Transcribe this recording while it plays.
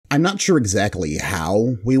I'm not sure exactly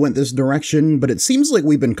how we went this direction, but it seems like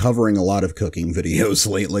we've been covering a lot of cooking videos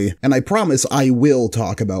lately, and I promise I will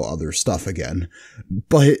talk about other stuff again.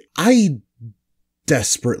 But I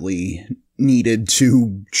desperately needed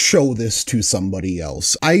to show this to somebody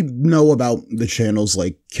else. I know about the channels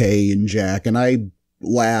like Kay and Jack, and I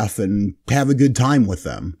laugh and have a good time with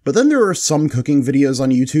them. But then there are some cooking videos on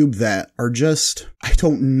YouTube that are just, I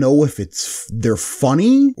don't know if they're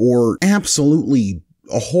funny or absolutely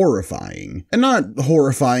horrifying. And not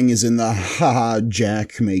horrifying as in the, haha,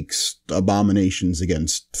 Jack makes abominations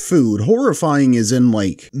against food. Horrifying as in,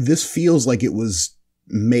 like, this feels like it was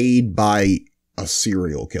made by a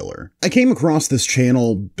serial killer. I came across this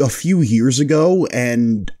channel a few years ago,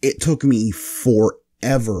 and it took me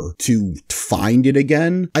forever to find it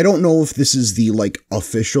again. I don't know if this is the, like,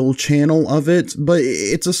 official channel of it, but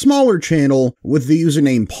it's a smaller channel with the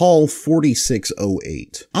username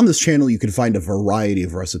Paul4608. On this channel, you can find a variety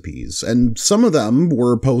of recipes, and some of them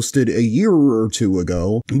were posted a year or two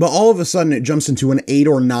ago, but all of a sudden it jumps into an 8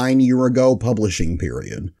 or 9 year ago publishing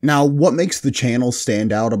period. Now, what makes the channel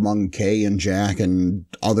stand out among Kay and Jack and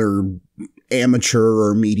other amateur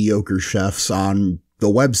or mediocre chefs on the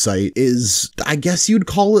website is, I guess you'd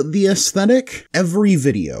call it the aesthetic. Every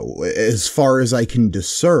video, as far as I can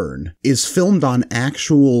discern, is filmed on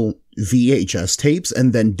actual VHS tapes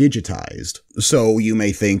and then digitized. So you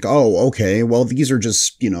may think, oh, okay, well, these are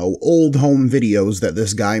just, old home videos that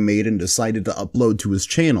this guy made and decided to upload to his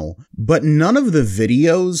channel. But none of the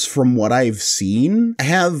videos, from what I've seen,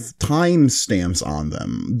 have timestamps on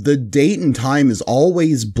them. The date and time is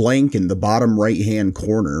always blank in the bottom right-hand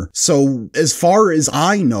corner. So as far as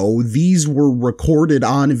I know, these were recorded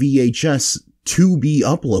on VHS to be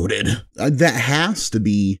uploaded. That has to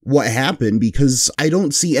be what happened, because I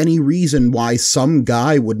don't see any reason why some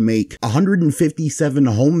guy would make 157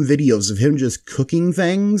 home videos of him just cooking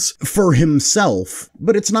things for himself.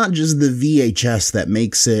 But it's not just the VHS that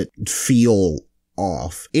makes it feel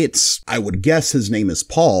off. It's, I would guess his name is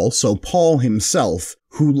Paul, so Paul himself,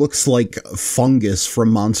 who looks like fungus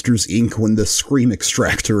from Monsters, Inc. when the Scream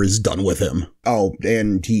extractor is done with him. Oh,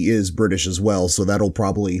 and he is British as well, so that'll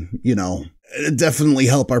probably, definitely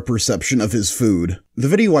help our perception of his food. The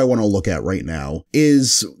video I want to look at right now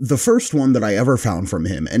is the first one that I ever found from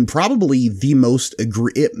him, and probably the most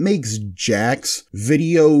it makes Jack's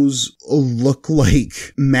videos look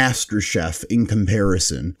like MasterChef in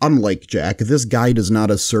comparison. Unlike Jack, this guy does not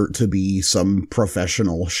assert to be some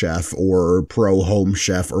professional chef or pro home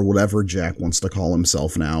chef or whatever Jack wants to call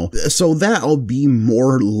himself now. So that I'll be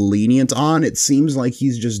more lenient on. It seems like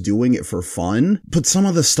he's just doing it for fun, but some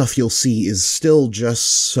of the stuff you'll see is still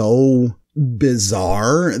just so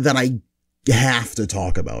bizarre that I have to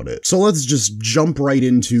talk about it. So let's just jump right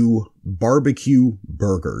into barbecue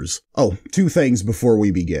burgers. Oh, 2 things before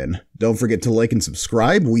we begin. Don't forget to like and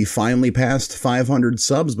subscribe. We finally passed 500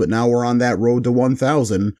 subs, but now we're on that road to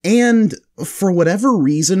 1,000. And for whatever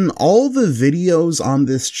reason, all the videos on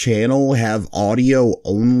this channel have audio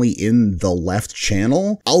only in the left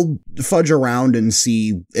channel. I'll fudge around and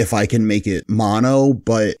see if I can make it mono,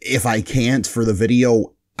 but if I can't for the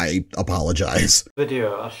video, I apologize.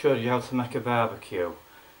 Video, I showed you how to make a barbecue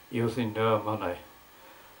using no money.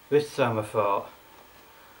 This time I thought,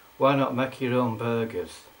 why not make your own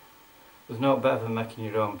burgers? There's no better than making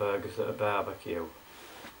your own burgers at a barbecue.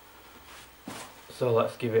 So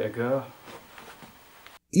let's give it a go.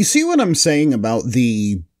 You see what I'm saying about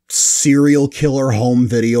the serial killer home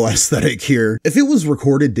video aesthetic here? If it was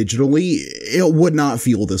recorded digitally, it would not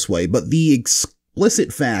feel this way, but the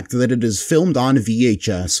explicit fact that it is filmed on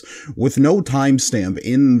VHS with no timestamp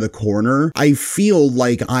in the corner, I feel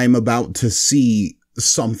like I'm about to see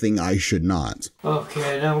something I should not.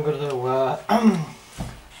 Okay, now I'm gonna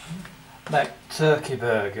make turkey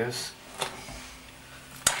burgers.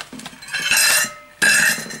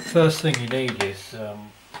 First thing you need is a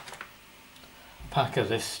pack of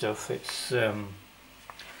this stuff. It's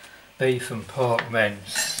beef and pork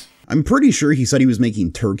mince. I'm pretty sure he said he was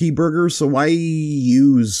making turkey burgers, so why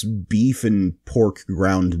use beef and pork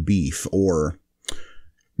ground beef, or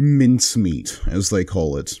mincemeat, as they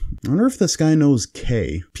call it. I wonder if this guy knows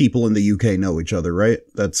Kay. People in the UK know each other, right?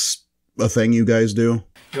 That's a thing you guys do?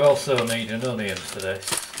 You also need an onion for this.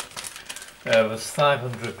 There's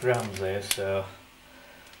 500 grams here, so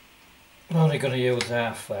I'm only going to use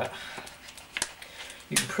half that.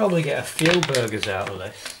 You can probably get a few burgers out of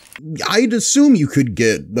this. I'd assume you could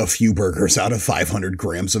get a few burgers out of 500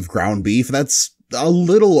 grams of ground beef. That's a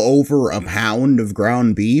little over a pound of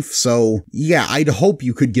ground beef, so yeah, I'd hope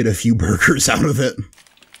you could get a few burgers out of it.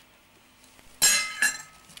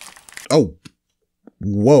 Oh.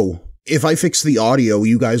 Whoa. If I fix the audio,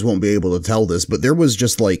 you guys won't be able to tell this, but there was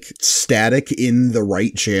just like static in the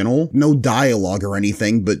right channel. No dialogue or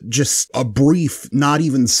anything, but just a brief, not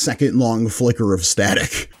even second-long flicker of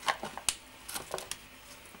static.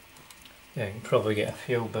 Yeah, you can probably get a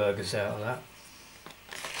few burgers out of that.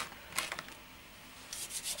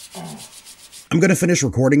 I'm going to finish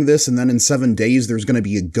recording this, and then in 7 days, there's going to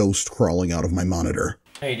be a ghost crawling out of my monitor.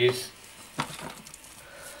 Hey, it is.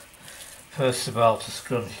 First of all, to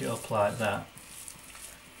scrunch it up like that.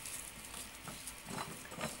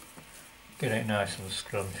 Get it nice and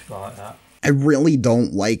scrunched like that. I really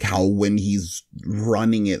don't like how when he's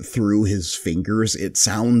running it through his fingers, it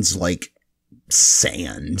sounds like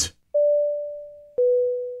sand.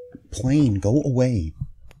 Plane, go away.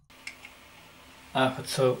 Half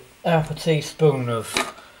a teaspoon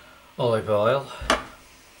of olive oil.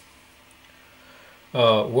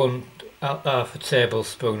 Half a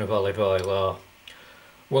tablespoon of olive oil, or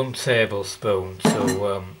 1 tablespoon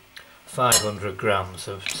to 500 grams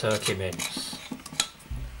of turkey mince.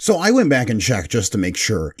 So I went back and checked just to make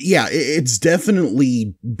sure. Yeah, it's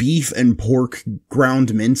definitely beef and pork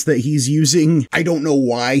ground mince that he's using. I don't know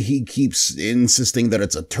why he keeps insisting that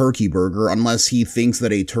it's a turkey burger, unless he thinks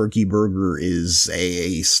that a turkey burger is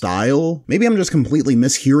a style. Maybe I'm just completely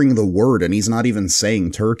mishearing the word and he's not even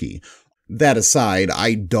saying turkey. That aside,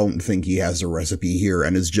 I don't think he has a recipe here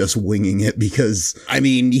and is just winging it because, I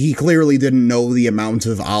mean, he clearly didn't know the amount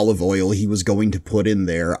of olive oil he was going to put in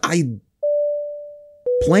there.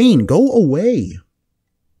 Plane, go away.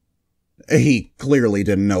 He clearly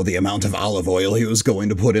didn't know the amount of olive oil he was going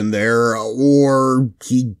to put in there, or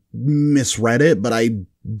he misread it, but I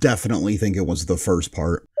definitely think it was the first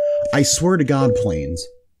part. I swear to God, Planes.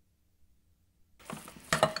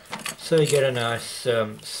 So you get a nice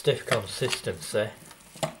stiff consistency.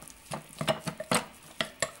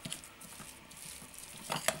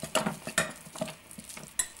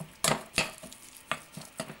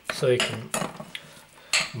 So you can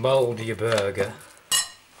mould your burger.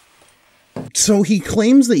 So he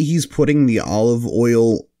claims that he's putting the olive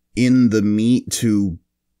oil in the meat to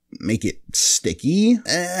make it sticky,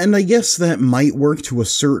 and I guess that might work to a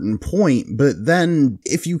certain point, but then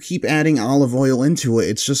if you keep adding olive oil into it,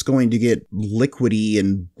 it's just going to get liquidy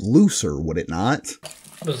and looser, would it not?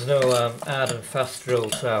 There's no hard and fast rule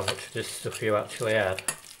to how much of this stuff you actually add.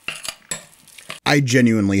 I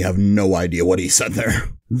genuinely have no idea what he said there.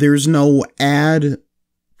 There's no add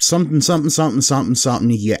something, something, something, something,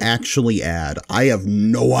 something you actually add. I have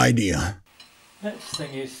no idea. Next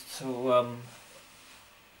thing is to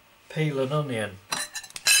peel an onion.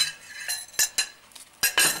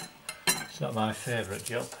 It's not my favourite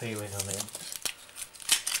job, peeling onions.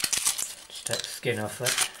 Just take the skin off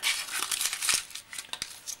it.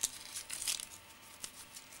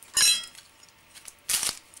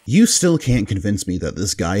 You still can't convince me that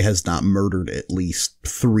this guy has not murdered at least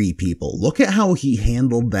 3 people. Look at how he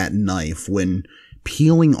handled that knife when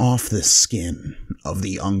peeling off the skin of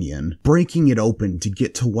the onion, breaking it open to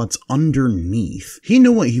get to what's underneath. He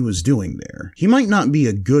knew what he was doing there. He might not be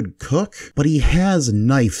a good cook, but he has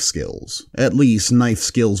knife skills. At least knife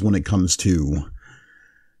skills when it comes to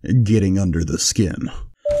getting under the skin.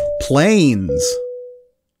 Planes!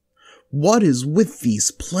 What is with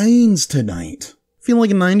these planes tonight? I feel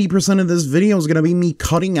like 90% of this video is going to be me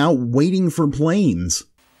cutting out waiting for planes.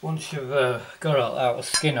 Once you've got all out the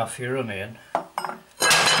skin off your onion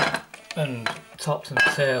and topped and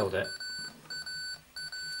tailed it,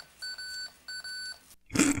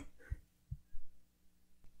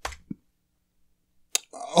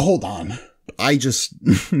 hold on. I just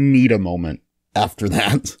need a moment after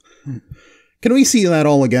that. Can we see that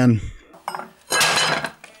all again?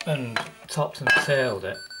 And topped and tailed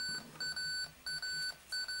it.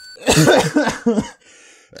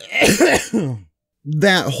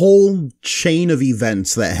 That whole chain of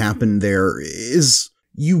events that happened there is...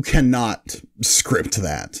 You cannot script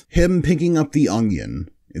that. Him picking up the onion,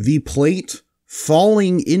 the plate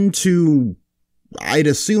falling into... I'd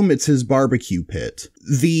assume it's his barbecue pit.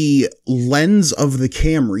 The lens of the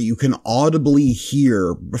camera you can audibly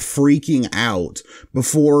hear freaking out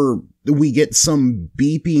before we get some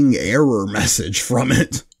beeping error message from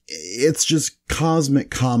it. It's just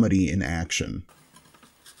cosmic comedy in action.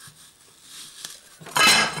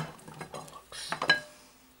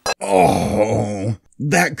 Oh,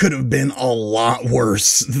 that could have been a lot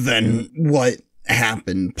worse than what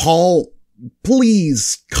happened. Paul,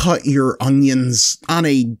 please cut your onions on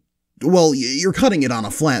a... Well, you're cutting it on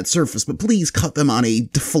a flat surface, but please cut them on a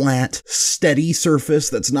flat, steady surface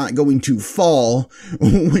that's not going to fall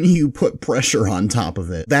when you put pressure on top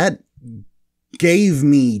of it. That gave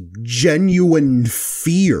me genuine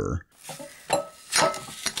fear.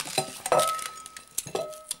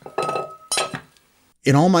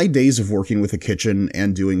 In all my days of working with a kitchen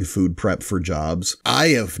and doing food prep for jobs, I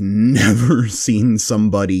have never seen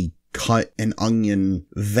somebody cut an onion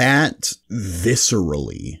that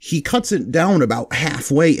viscerally. He cuts it down about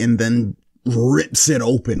halfway and then rips it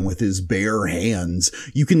open with his bare hands.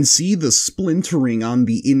 You can see the splintering on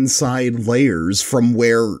the inside layers from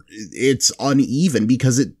where it's uneven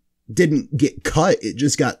because it didn't get cut, it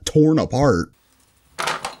just got torn apart.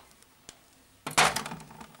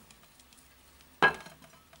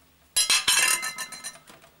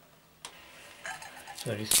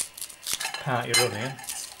 So just part your onion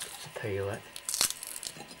to peel it.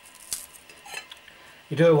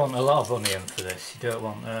 You don't want a lot of onion for this, you don't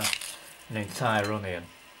want an entire onion.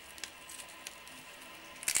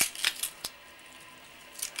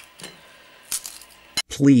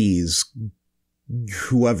 Please,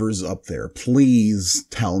 whoever's up there, please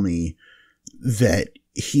tell me that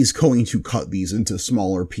he's going to cut these into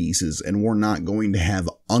smaller pieces and we're not going to have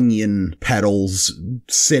onion petals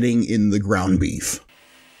sitting in the ground beef.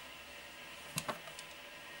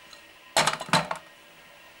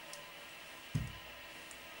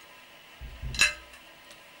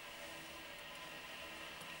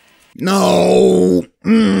 No!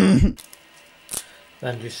 Then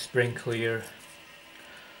just sprinkle your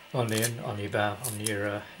onion on your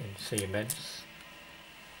into your mince.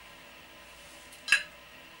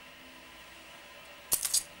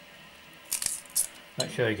 Make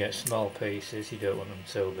sure you get small pieces, you don't want them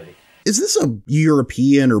so big. Is this a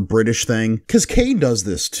European or British thing? Because Kay does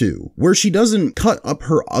this too, where she doesn't cut up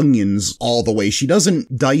her onions all the way. She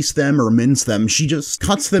doesn't dice them or mince them. She just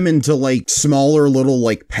cuts them into like smaller little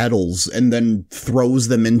like petals and then throws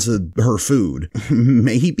them into her food.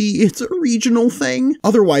 Maybe it's a regional thing.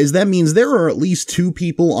 Otherwise, that means there are at least 2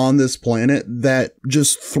 people on this planet that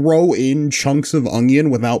just throw in chunks of onion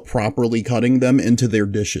without properly cutting them into their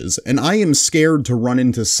dishes. And I am scared to run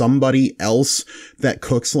into somebody else that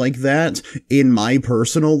cooks like that in my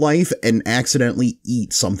personal life and accidentally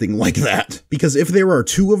eat something like that. Because if there are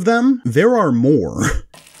 2 of them, there are more.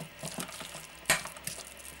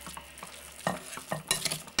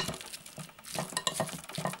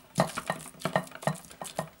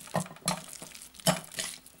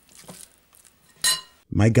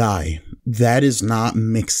 My guy, that is not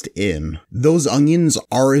mixed in. Those onions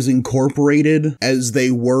are as incorporated as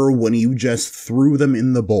they were when you just threw them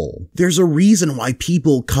in the bowl. There's a reason why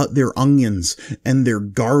people cut their onions and their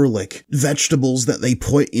garlic, vegetables that they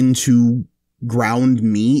put into ground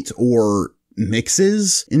meat or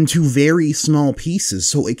mixes, into very small pieces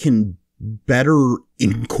so it can better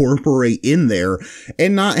incorporate in there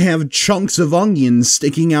and not have chunks of onions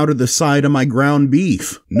sticking out of the side of my ground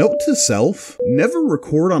beef. Note to self, never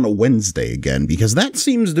record on a Wednesday again, because that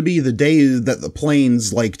seems to be the day that the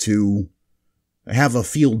planes like to have a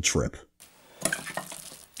field trip.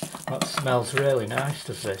 That smells really nice,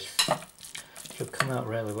 does this? Should come out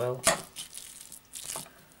really well.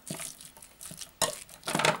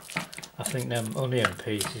 I think them onion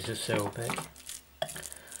pieces are so big.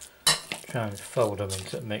 Try and fold them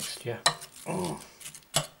into a mixture.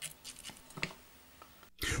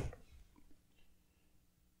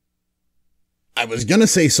 I was gonna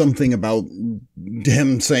say something about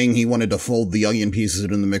him saying he wanted to fold the onion pieces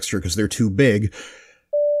in the mixture because they're too big.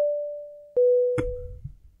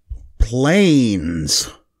 Planes.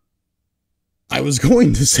 I was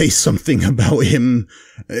going to say something about him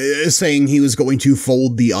saying he was going to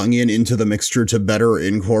fold the onion into the mixture to better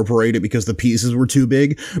incorporate it because the pieces were too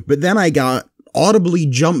big, but then I got audibly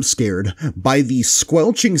jump scared by the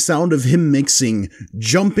squelching sound of him mixing,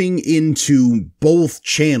 jumping into both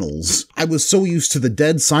channels. I was so used to the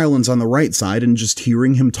dead silence on the right side and just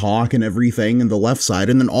hearing him talk and everything in the left side,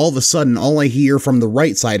 and then all of a sudden all I hear from the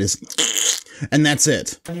right side is and that's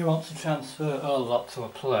it. When you want to transfer all that to a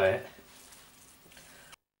plate.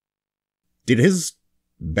 Did his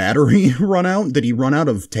battery run out? Did he run out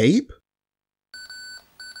of tape?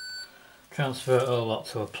 Transfer all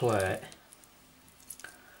that to a plate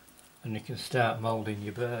and you can start moulding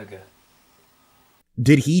your burger.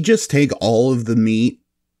 Did he just take all of the meat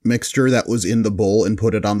mixture that was in the bowl and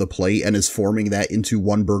put it on the plate and is forming that into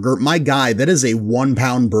one burger? My guy, that is a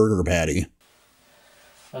 1-pound burger patty.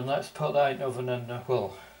 And let's put that in the oven and,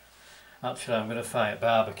 well, actually I'm going to fire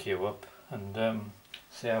barbecue up and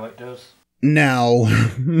see how it does. Now,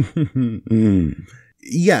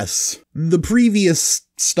 yes, the previous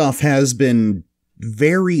stuff has been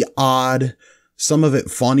very odd, some of it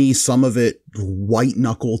funny, some of it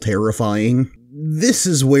white-knuckle terrifying. This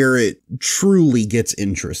is where it truly gets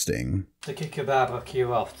interesting. To kick a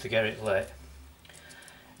barbecue off to get it lit,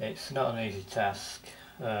 It's not an easy task,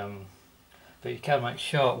 but you can make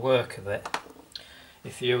short work of it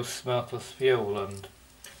if you use smokeless fuel. And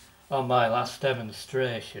on my last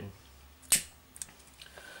demonstration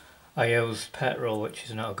I used petrol, which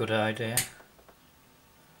is not a good idea.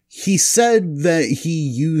 He said that he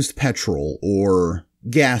used petrol or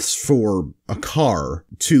gas for a car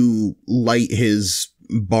to light his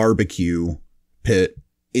barbecue pit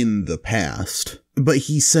in the past, but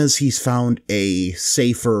he says he's found a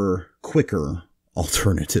safer, quicker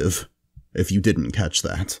alternative, if you didn't catch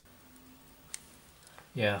that.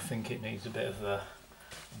 Yeah, I think it needs a bit of a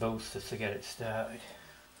booster to get it started.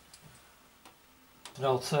 An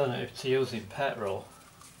alternative to using petrol,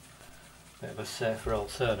 a bit of a safer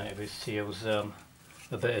alternative, is to use a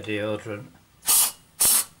bit of deodorant.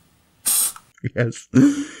 Yes,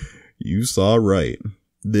 you saw right.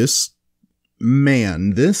 This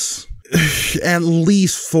man, this at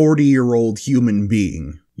least 40-year-old human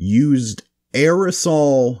being used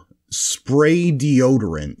aerosol spray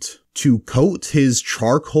deodorant to coat his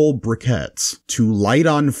charcoal briquettes to light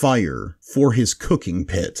on fire for his cooking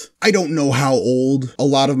pit. I don't know how old a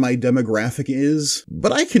lot of my demographic is,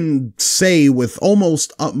 but I can say with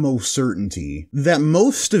almost utmost certainty that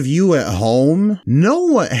most of you at home know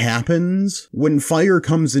what happens when fire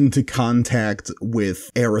comes into contact with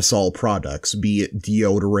aerosol products, be it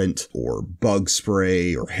deodorant or bug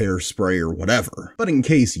spray or hairspray or whatever. But in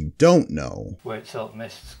case you don't know, wait till the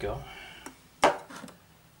mist's gone,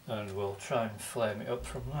 and we'll try and flame it up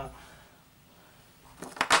from that.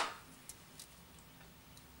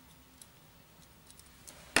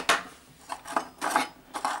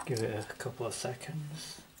 Give it a couple of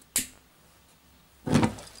seconds.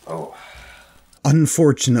 Oh.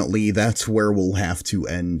 Unfortunately, that's where we'll have to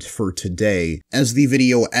end for today, as the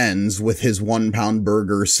video ends with his 1-pound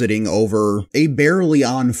burger sitting over a barely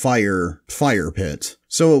on fire pit.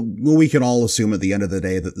 So we can all assume at the end of the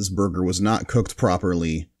day that this burger was not cooked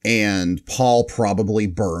properly, and Paul probably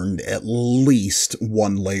burned at least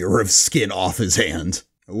one layer of skin off his hand.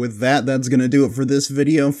 With that, that's gonna do it for this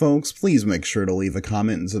video, folks. Please make sure to leave a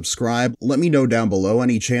comment and subscribe. Let me know down below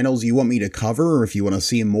any channels you want me to cover, or if you want to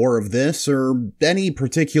see more of this, or any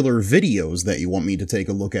particular videos that you want me to take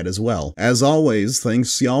a look at as well. As always,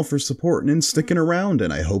 thanks y'all for supporting and sticking around,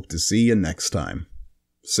 and I hope to see you next time.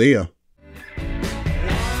 See ya.